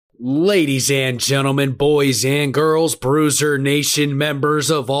Ladies and gentlemen, boys and girls, Bruiser Nation members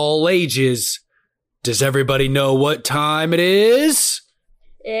of all ages, does everybody know what time it is?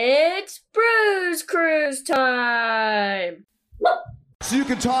 It's Bruise Cruise time! So you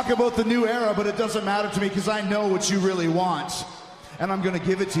can talk about the new era, but it doesn't matter to me because I know what you really want. And I'm going to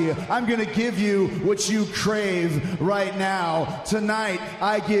give it to you. I'm going to give you what you crave right now. Tonight,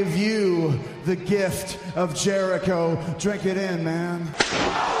 I give you the gift of Jericho. Drink it in, man.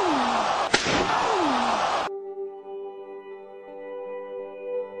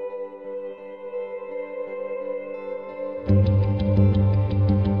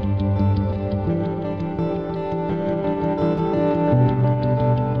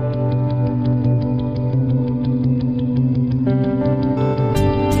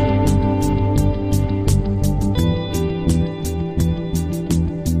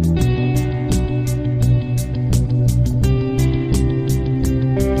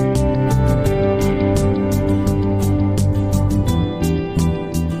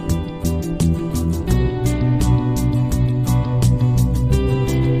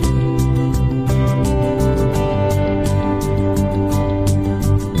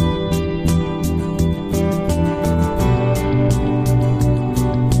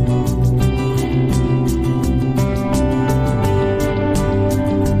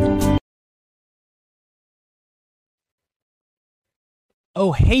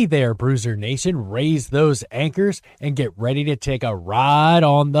 Oh, hey there, Bruiser Nation. Raise those anchors and get ready to take a ride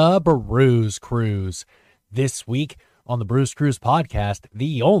on the Bruise Cruise. This week on the Bruise Cruise podcast,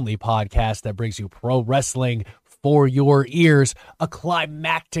 the only podcast that brings you pro wrestling for your ears, a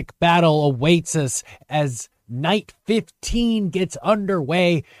climactic battle awaits us as Night 15 gets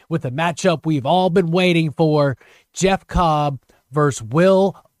underway with a matchup we've all been waiting for, Jeff Cobb versus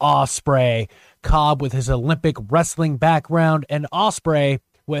Will Ospreay. Cobb with his Olympic wrestling background and Ospreay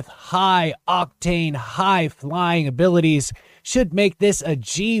with high-octane, high-flying abilities should make this a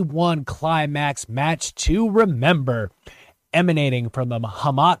G1 Climax match to remember. Emanating from the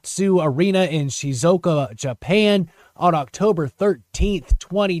Hamatsu Arena in Shizuoka, Japan on October 13th,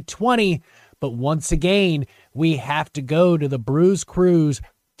 2020. But once again, we have to go to the Bruise Cruise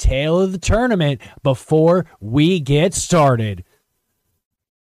Tale of the Tournament before we get started.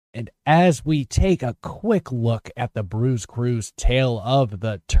 And as we take a quick look at the Bruise Cruise Tale of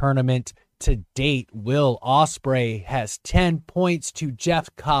the Tournament, to date, Will Ospreay has 10 points to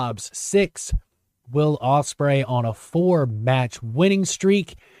Jeff Cobb's 6. Will Ospreay on a 4-match winning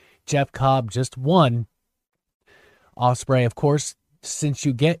streak. Jeff Cobb just 1. Ospreay, of course, since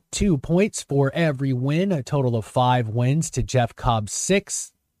you get 2 points for every win, a total of 5 wins to Jeff Cobb's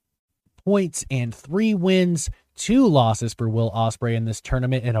 6 points and 3 wins. 2 losses for Will Ospreay in this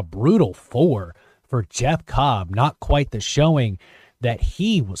tournament and a brutal 4 for Jeff Cobb. Not quite the showing that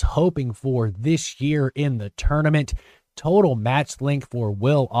he was hoping for this year in the tournament. Total match length for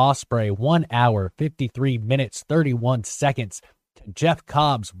Will Ospreay, 1 hour, 53 minutes, 31 seconds. To Jeff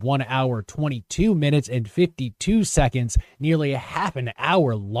Cobb's 1 hour, 22 minutes, and 52 seconds. Nearly a half an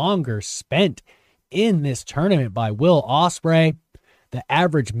hour longer spent in this tournament by Will Ospreay. The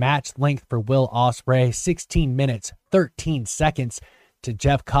average match length for Will Ospreay, 16 minutes, 13 seconds to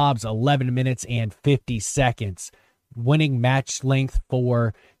Jeff Cobb's 11 minutes and 50 seconds. Winning match length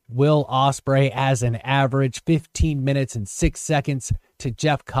for Will Ospreay as an average, 15 minutes and 6 seconds to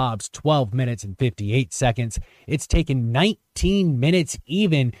Jeff Cobb's 12 minutes and 58 seconds. It's taken 19 minutes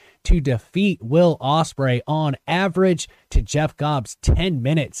even to defeat Will Ospreay on average to Jeff Cobb's 10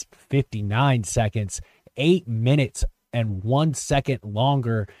 minutes, 59 seconds, 8 minutes and 1 second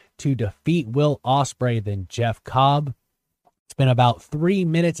longer to defeat Will Ospreay than Jeff Cobb. It's been about 3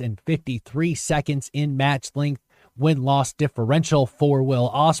 minutes and 53 seconds in match length. Win-loss differential for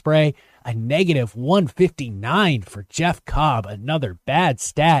Will Ospreay, a negative 159 for Jeff Cobb. Another bad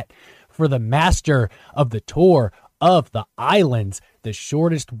stat for the master of the Tour of the Islands. The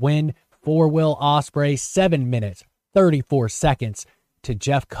shortest win for Will Ospreay, 7 minutes, 34 seconds to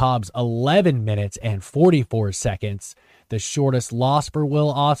Jeff Cobb's 11 minutes and 44 seconds. The shortest loss for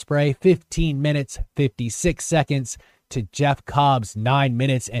Will Ospreay, 15 minutes, 56 seconds to Jeff Cobb's 9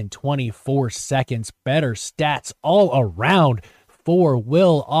 minutes and 24 seconds. Better stats all around for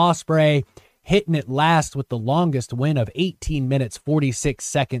Will Ospreay. Hitting it last with the longest win of 18 minutes, 46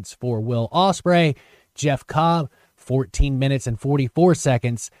 seconds for Will Ospreay. Jeff Cobb, 14 minutes and 44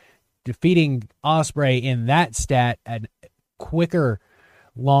 seconds. Defeating Ospreay in that stat, a quicker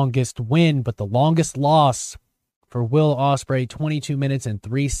longest win, but the longest loss for Will Ospreay, 22 minutes and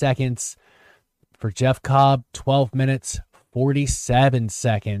 3 seconds. For Jeff Cobb, 12 minutes, 47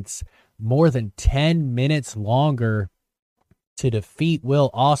 seconds. More than 10 minutes longer to defeat Will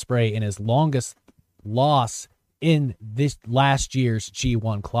Ospreay in his longest loss in this last year's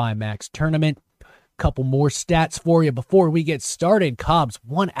G1 Climax tournament. Couple more stats for you before we get started. Cobb's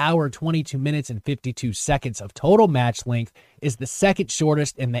 1 hour, 22 minutes, and 52 seconds of total match length is the second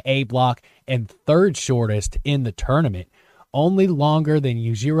shortest in the A block and third shortest in the tournament. Only longer than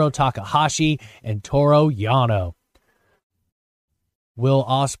Yujiro Takahashi and Toru Yano. Will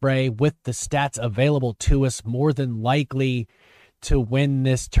Ospreay, with the stats available to us, more than likely to win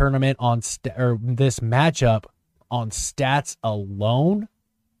this tournament on this matchup on stats alone,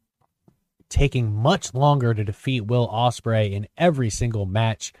 taking much longer to defeat Will Ospreay in every single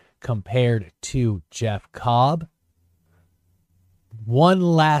match compared to Jeff Cobb. One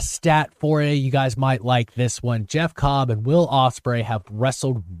last stat for you. You guys might like this one. Jeff Cobb and Will Ospreay have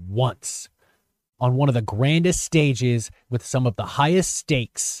wrestled once on one of the grandest stages with some of the highest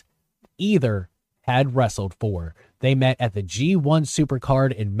stakes either had wrestled for. They met at the G1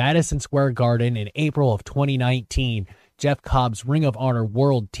 Supercard in Madison Square Garden in April of 2019. Jeff Cobb's Ring of Honor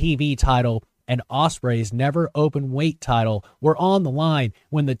World TV title and Ospreay's Never Open Weight title were on the line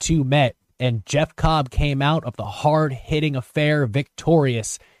when the two met, and Jeff Cobb came out of the hard-hitting affair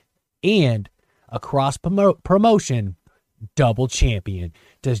victorious and a cross-promotion double champion.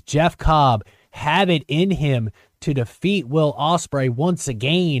 Does Jeff Cobb have it in him to defeat Will Ospreay once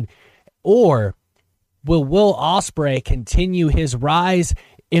again, or will Will Ospreay continue his rise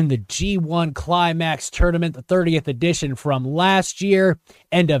in the G1 Climax tournament, the 30th edition from last year,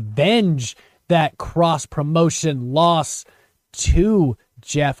 and avenge that cross-promotion loss to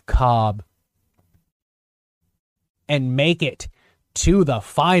Jeff Cobb and make it to the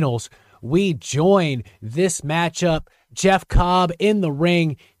finals? We join this matchup, Jeff Cobb in the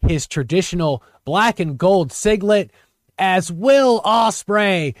ring, his traditional black and gold siglet, as Will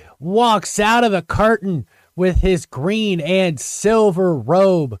Ospreay walks out of the curtain with his green and silver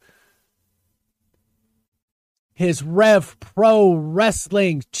robe, his Rev Pro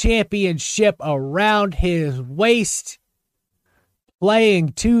Wrestling Championship around his waist,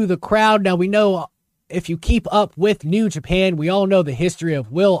 playing to the crowd. Now, we know, if you keep up with New Japan, we all know the history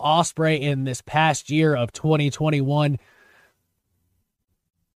of Will Ospreay in this past year of 2021.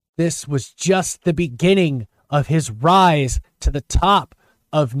 This was just the beginning of his rise to the top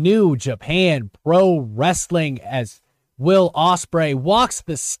of New Japan Pro Wrestling as Will Ospreay walks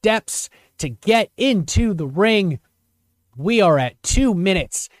the steps to get into the ring. We are at 2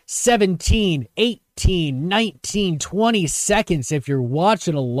 minutes, 17, 18, 19, 20 seconds if you're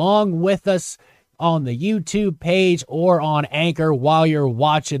watching along with us on the YouTube page or on Anchor while you're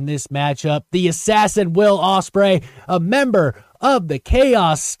watching this matchup. The Assassin Will Ospreay, a member of the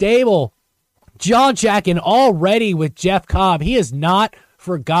Chaos Stable, jaw-jacking already with Jeff Cobb. He has not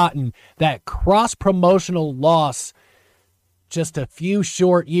forgotten that cross-promotional loss just a few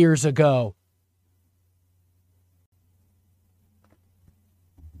short years ago.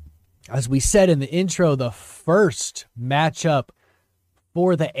 As we said in the intro, the first matchup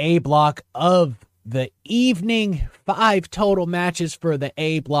for the A block of the evening. 5 total matches for the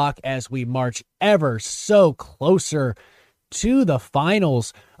A block as we march ever so closer to the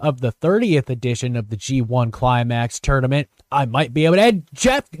finals of the 30th edition of the G1 Climax tournament. I might be able to add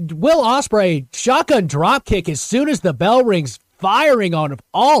Will Ospreay shotgun dropkick as soon as the bell rings, firing on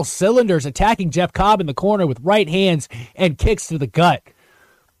all cylinders, attacking Jeff Cobb in the corner with right hands and kicks to the gut.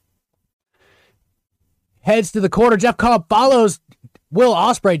 Heads to the corner. Jeff Cobb follows. Will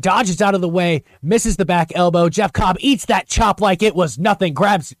Ospreay dodges out of the way, misses the back elbow. Jeff Cobb eats that chop like it was nothing,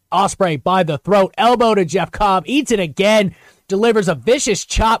 grabs Ospreay by the throat, elbow to Jeff Cobb, eats it again, delivers a vicious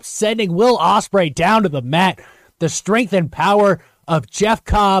chop, sending Will Ospreay down to the mat. The strength and power of Jeff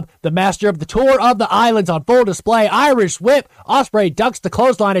Cobb, the master of the Tour of the Islands, on full display. Irish whip. Ospreay ducks the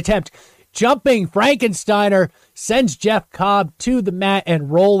clothesline attempt. Jumping Frankensteiner sends Jeff Cobb to the mat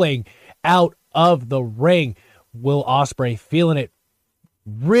and rolling out of the ring. Will Ospreay feeling it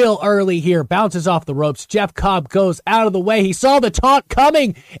real early here, bounces off the ropes. Jeff Cobb goes out of the way. He saw the taunt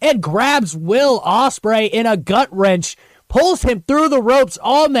coming and grabs Will Ospreay in a gut wrench, pulls him through the ropes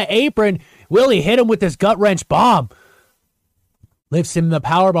on the apron. Willie hit him with his gut wrench bomb. Lifts him in the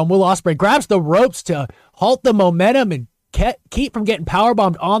powerbomb. Will Ospreay grabs the ropes to halt the momentum and keep from getting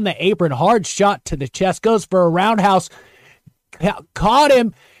powerbombed on the apron. Hard shot to the chest. Goes for a roundhouse. Caught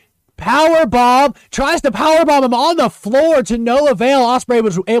him. Powerbomb. Tries to powerbomb him on the floor to no avail. Ospreay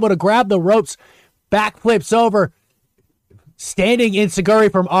was able to grab the ropes. Backflips over. Standing enziguri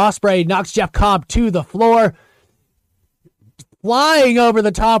from Ospreay knocks Jeff Cobb to the floor. Flying over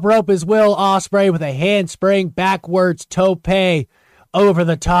the top rope is Will Ospreay with a handspring backwards tope over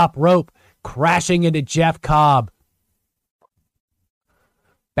the top rope, crashing into Jeff Cobb.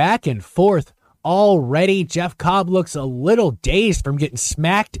 Back and forth already. Jeff Cobb looks a little dazed from getting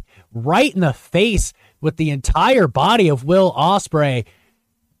smacked right in the face with the entire body of Will Ospreay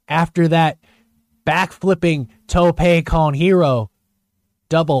after that backflipping tope con hero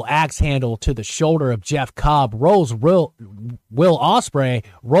double axe handle to the shoulder of Jeff Cobb. Will Ospreay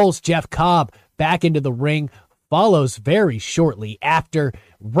rolls Jeff Cobb back into the ring, follows very shortly after,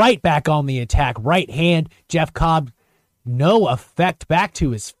 right back on the attack. Right hand, Jeff Cobb, no effect, back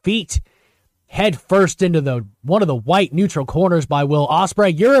to his feet. Head first into one of the white neutral corners by Will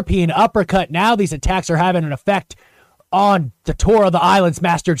Ospreay. European uppercut. Now these attacks are having an effect on the Tour of the Islands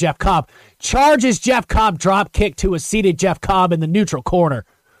master Jeff Cobb. Charges Jeff Cobb, drop kick to a seated Jeff Cobb in the neutral corner.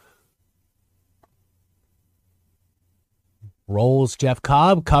 Rolls Jeff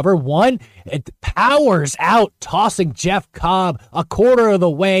Cobb, cover one. It powers out, tossing Jeff Cobb a quarter of the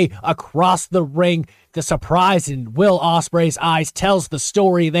way across the ring. The surprise in Will Ospreay's eyes tells the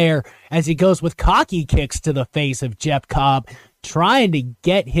story there as he goes with cocky kicks to the face of Jeff Cobb, trying to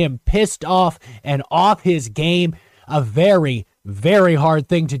get him pissed off and off his game. A very, very hard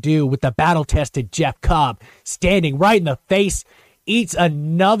thing to do with the battle-tested Jeff Cobb. Standing right in the face, eats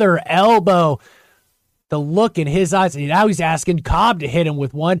another elbow. The look in his eyes, and now he's asking Cobb to hit him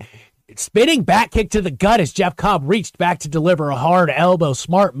with one. Spinning back kick to the gut as Jeff Cobb reached back to deliver a hard elbow.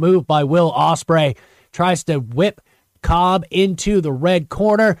 Smart move by Will Ospreay. Tries to whip Cobb into the red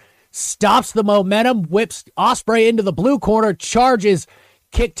corner. Stops the momentum. Whips Ospreay into the blue corner. Charges.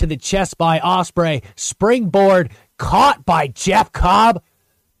 Kick to the chest by Ospreay. Springboard. Caught by Jeff Cobb.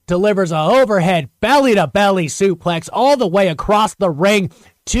 Delivers a overhead belly-to-belly suplex all the way across the ring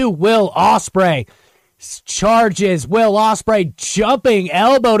to Will Ospreay. Charges Will Ospreay, jumping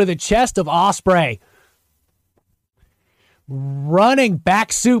elbow to the chest of Ospreay. Running back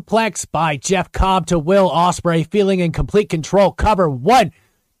suplex by Jeff Cobb to Will Ospreay, feeling in complete control. Cover 1,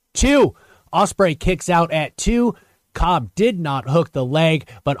 2. Ospreay kicks out at 2. Cobb did not hook the leg,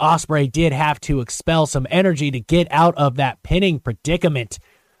 but Ospreay did have to expel some energy to get out of that pinning predicament.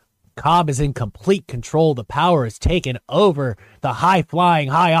 Cobb is in complete control. The power is taken over. The high-flying,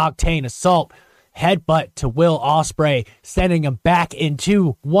 high-octane assault. Headbutt to Will Ospreay, sending him back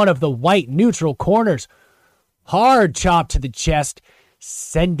into one of the white neutral corners. Hard chop to the chest,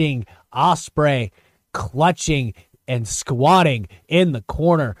 sending Ospreay clutching and squatting in the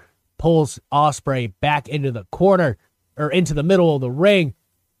corner. Pulls Ospreay back into the corner, or into the middle of the ring.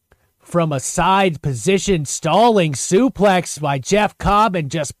 From a side position, stalling suplex by Jeff Cobb, and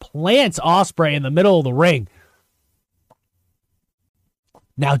just plants Ospreay in the middle of the ring.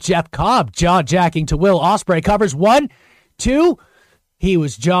 Now Jeff Cobb jaw-jacking to Will Ospreay. Covers 1, 2. He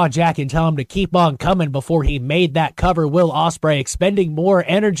was jaw-jacking, telling him to keep on coming before he made that cover. Will Ospreay expending more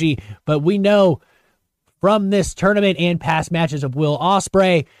energy, but we know from this tournament and past matches of Will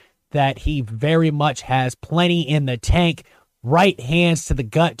Ospreay that he very much has plenty in the tank. Right hands to the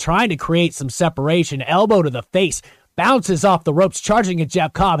gut, trying to create some separation. Elbow to the face. Bounces off the ropes, charging at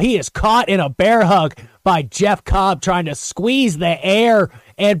Jeff Cobb. He is caught in a bear hug by Jeff Cobb, trying to squeeze the air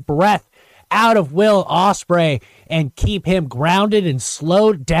and breath out of Will Ospreay and keep him grounded and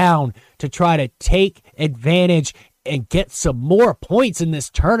slowed down to try to take advantage and get some more points in this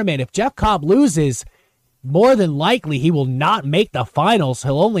tournament. If Jeff Cobb loses, more than likely he will not make the finals.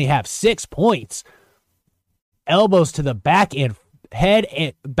 He'll only have 6 points. Elbows to the back and head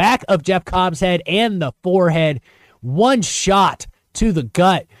and back of Jeff Cobb's head and the forehead. One shot to the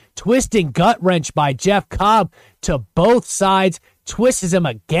gut. Twisting gut wrench by Jeff Cobb to both sides. Twists him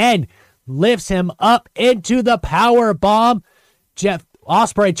again. Lifts him up into the power bomb. Jeff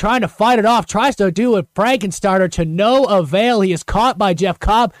Ospreay trying to fight it off. Tries to do a Frankensteiner to no avail. He is caught by Jeff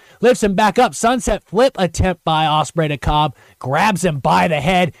Cobb. Lifts him back up. Sunset flip attempt by Ospreay to Cobb. Grabs him by the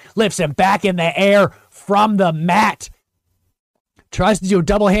head. Lifts him back in the air from the mat. Tries to do a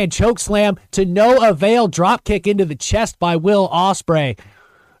double hand choke slam to no avail. Drop kick into the chest by Will Ospreay.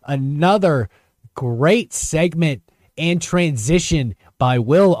 Another great segment and transition by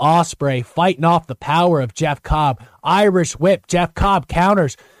Will Ospreay, fighting off the power of Jeff Cobb. Irish whip. Jeff Cobb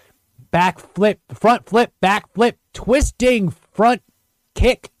counters. Back flip, front flip, back flip. Twisting front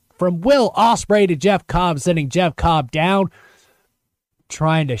kick from Will Ospreay to Jeff Cobb, sending Jeff Cobb down.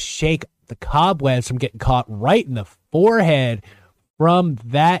 Trying to shake the cobwebs from getting caught right in the forehead from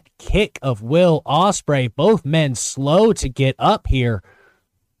that kick of Will Ospreay. Both men slow to get up here.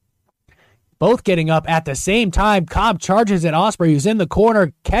 Both getting up at the same time. Cobb charges at Ospreay, who's in the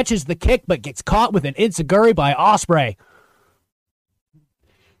corner, catches the kick, but gets caught with an enziguri by Ospreay.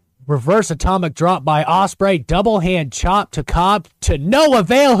 Reverse atomic drop by Ospreay. Double hand chop to Cobb to no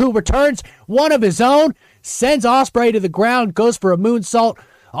avail, who returns one of his own. Sends Ospreay to the ground, goes for a moonsault.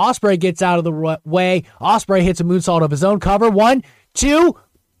 Ospreay gets out of the way. Ospreay hits a moonsault of his own. Cover 1, 2.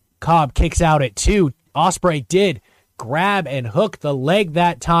 Cobb kicks out at 2. Ospreay did grab and hook the leg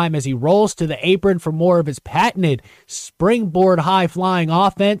that time as he rolls to the apron for more of his patented springboard high-flying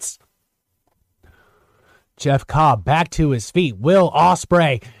offense. Jeff Cobb back to his feet. Will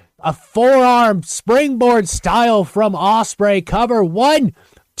Ospreay, a forearm springboard style from Ospreay. Cover 1,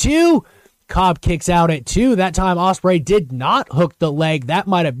 2. Cobb kicks out at 2. That time Ospreay did not hook the leg. That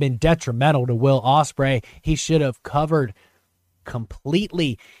might have been detrimental to Will Ospreay. He should have covered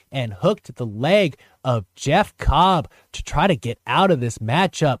completely and hooked the leg of Jeff Cobb to try to get out of this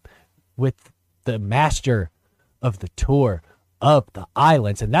matchup with the master of the Tour of the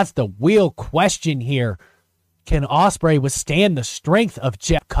Islands. And that's the real question here. Can Ospreay withstand the strength of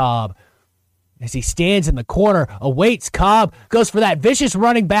Jeff Cobb? As he stands in the corner, awaits Cobb, goes for that vicious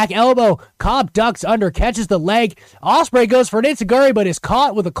running back elbow. Cobb ducks under, catches the leg. Ospreay goes for an enziguri, but is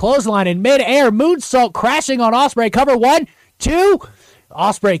caught with a clothesline in midair. Moonsault crashing on Ospreay. Cover 1, 2.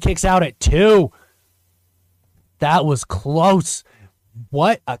 Ospreay kicks out at 2. That was close.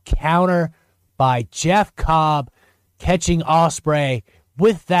 What a counter by Jeff Cobb, catching Ospreay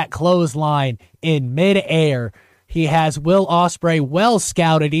with that clothesline in midair. He has Will Ospreay well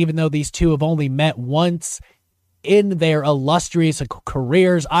scouted, even though these two have only met once in their illustrious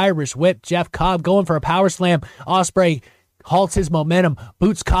careers. Irish whip, Jeff Cobb going for a power slam. Ospreay halts his momentum,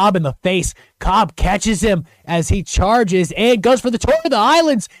 boots Cobb in the face. Cobb catches him as he charges and goes for the Tour of the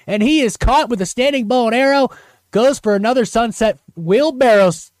Islands, and he is caught with a standing bow and arrow. Goes for another sunset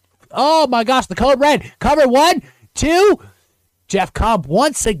wheelbarrow. Oh my gosh, the code red. Cover 1, 2. Jeff Cobb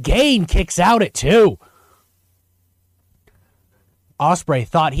once again kicks out at 2. Ospreay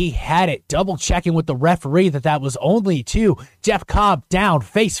thought he had it, double checking with the referee that was only 2. Jeff Cobb down,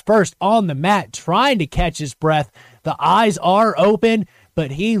 face first on the mat, trying to catch his breath. The eyes are open,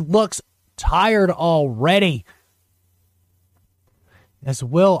 but he looks tired already. As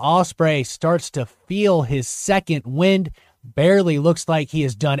Will Ospreay starts to feel his second wind, barely looks like he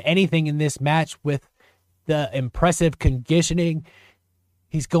has done anything in this match with the impressive conditioning.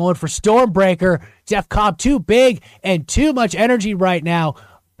 He's going for Stormbreaker. Jeff Cobb too big and too much energy right now.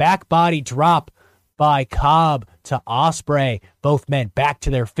 Back body drop by Cobb to Ospreay. Both men back to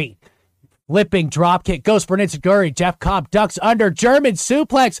their feet. Flipping drop kick, goes for an enziguri. Jeff Cobb ducks under, German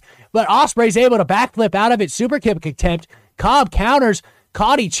suplex, but Ospreay's able to backflip out of it. Super kick attempt. Cobb counters,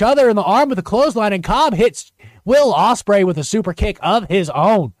 caught each other in the arm with a clothesline, and Cobb hits Will Ospreay with a super kick of his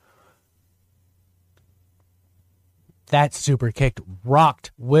own. That super kick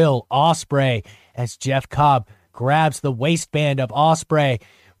rocked Will Ospreay as Jeff Cobb grabs the waistband of Ospreay.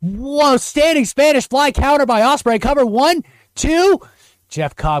 Whoa, standing Spanish fly counter by Ospreay. Cover 1, 2.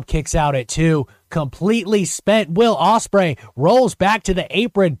 Jeff Cobb kicks out at 2. Completely spent. Will Ospreay rolls back to the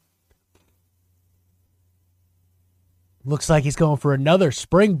apron. Looks like he's going for another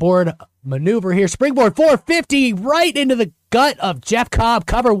springboard maneuver here. Springboard 450 right into the gut of Jeff Cobb.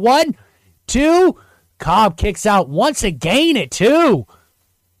 Cover 1, 2. Cobb kicks out once again at 2.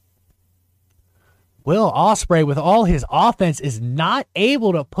 Will Ospreay, with all his offense, is not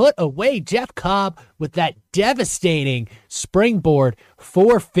able to put away Jeff Cobb with that devastating springboard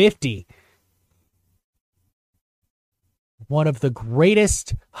 450. One of the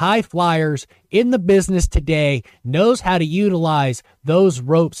greatest high flyers in the business today, knows how to utilize those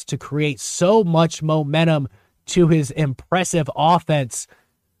ropes to create so much momentum to his impressive offense.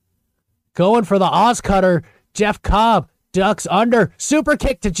 Going for the Oz Cutter, Jeff Cobb ducks under, super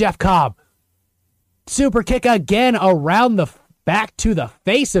kick to Jeff Cobb. Super kick again around the back to the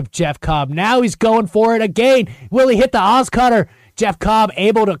face of Jeff Cobb. Now he's going for it again. Will he hit the Oz Cutter? Jeff Cobb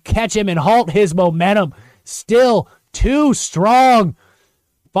able to catch him and halt his momentum. Still too strong.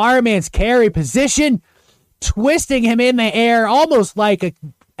 Fireman's carry position, twisting him in the air, almost like a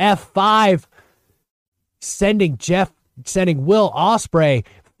F5, sending Will Ospreay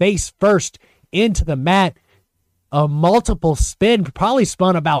face first into the mat. A multiple spin, probably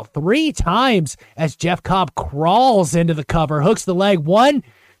spun about 3 times as Jeff Cobb crawls into the cover, hooks the leg. 1,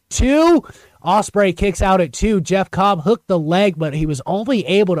 2. Ospreay kicks out at 2. Jeff Cobb hooked the leg, but he was only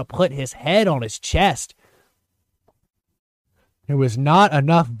able to put his head on his chest. There was not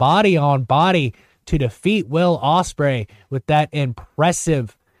enough body on body to defeat Will Ospreay with that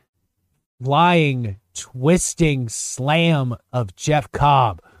impressive flying, twisting slam of Jeff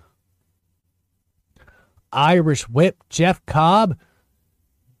Cobb. Irish whip, Jeff Cobb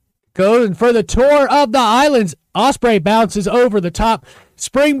going for the Tour of the Islands. Ospreay bounces over the top.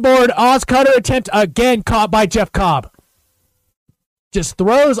 Springboard Oz Cutter attempt again, caught by Jeff Cobb. Just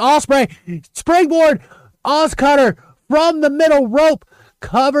throws Ospreay. Springboard Oz Cutter from the middle rope.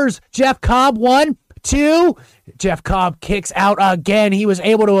 covers Jeff Cobb. 1, 2. Jeff Cobb kicks out again. He was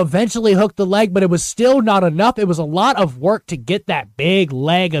able to eventually hook the leg, but it was still not enough. It was a lot of work to get that big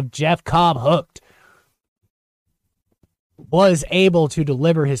leg of Jeff Cobb hooked. Was able to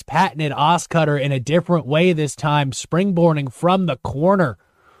deliver his patented Oscutter in a different way this time, springboarding from the corner.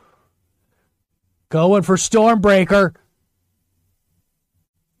 Going for Stormbreaker.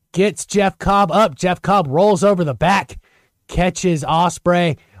 Gets Jeff Cobb up. Jeff Cobb rolls over the back. Catches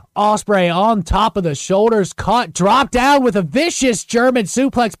Ospreay. Ospreay on top of the shoulders. Caught. Dropped down with a vicious German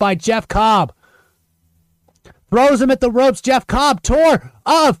suplex by Jeff Cobb. Throws him at the ropes. Jeff Cobb, tour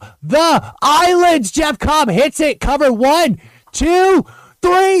of the islands. Jeff Cobb hits it. Cover 1, 2,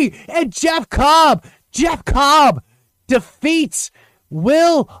 3. And Jeff Cobb defeats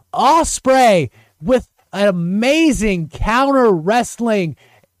Will Ospreay with an amazing counter wrestling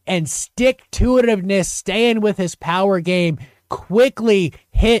and stick-to-itiveness, staying with his power game. Quickly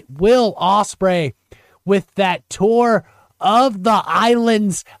hit Will Ospreay with that tour of the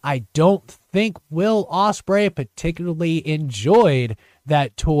islands. I don't think Will Ospreay particularly enjoyed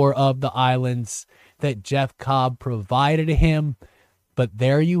that tour of the islands that Jeff Cobb provided him. But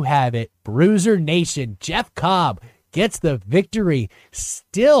there you have it. Bruiser Nation, Jeff Cobb gets the victory,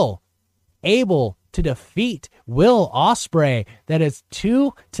 still able to defeat Will Ospreay. That is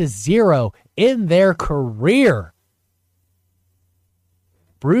 2-0 in their career.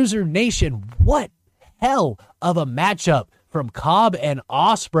 Bruiser Nation, what hell of a matchup from Cobb and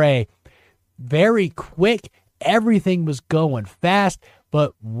Ospreay. Very quick. Everything was going fast.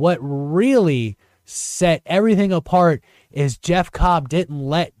 But what really set everything apart is Jeff Cobb didn't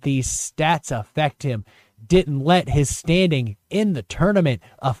let these stats affect him. Didn't let his standing in the tournament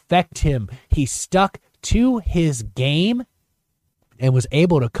affect him. He stuck to his game and was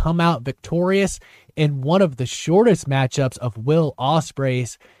able to come out victorious in one of the shortest matchups of Will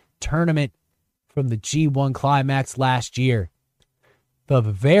Ospreay's tournament from the G1 Climax last year. The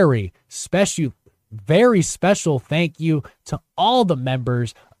very special thank you to all the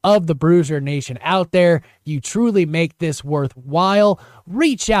members of the Bruiser Nation out there. You truly make this worthwhile.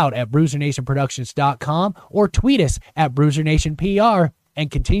 Reach out at BruiserNationProductions.com or tweet us at BruiserNationPR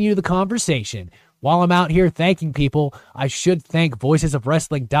and continue the conversation. While I'm out here thanking people, I should thank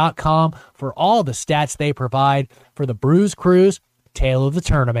VoicesOfWrestling.com for all the stats they provide for the Bruise Cruise Tale of the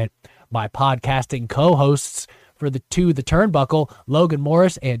Tournament. My podcasting co-hosts for the Turnbuckle, Logan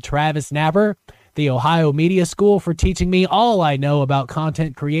Morris and Travis Napper. The Ohio Media School for teaching me all I know about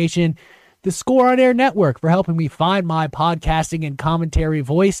content creation. The Score on Air Network for helping me find my podcasting and commentary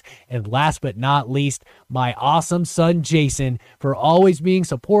voice. And last but not least, my awesome son Jason for always being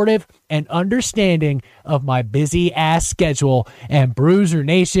supportive and understanding of my busy ass schedule. And Bruiser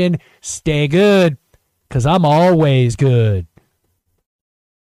Nation, stay good, 'cause I'm always good.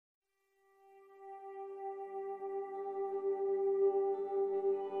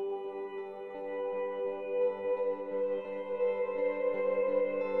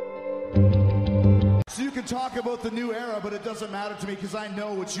 So you can talk about the new era, but it doesn't matter to me because I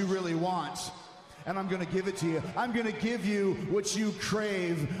know what you really want. And I'm going to give it to you. I'm going to give you what you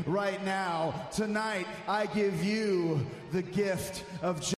crave right now. Tonight, I give you the gift of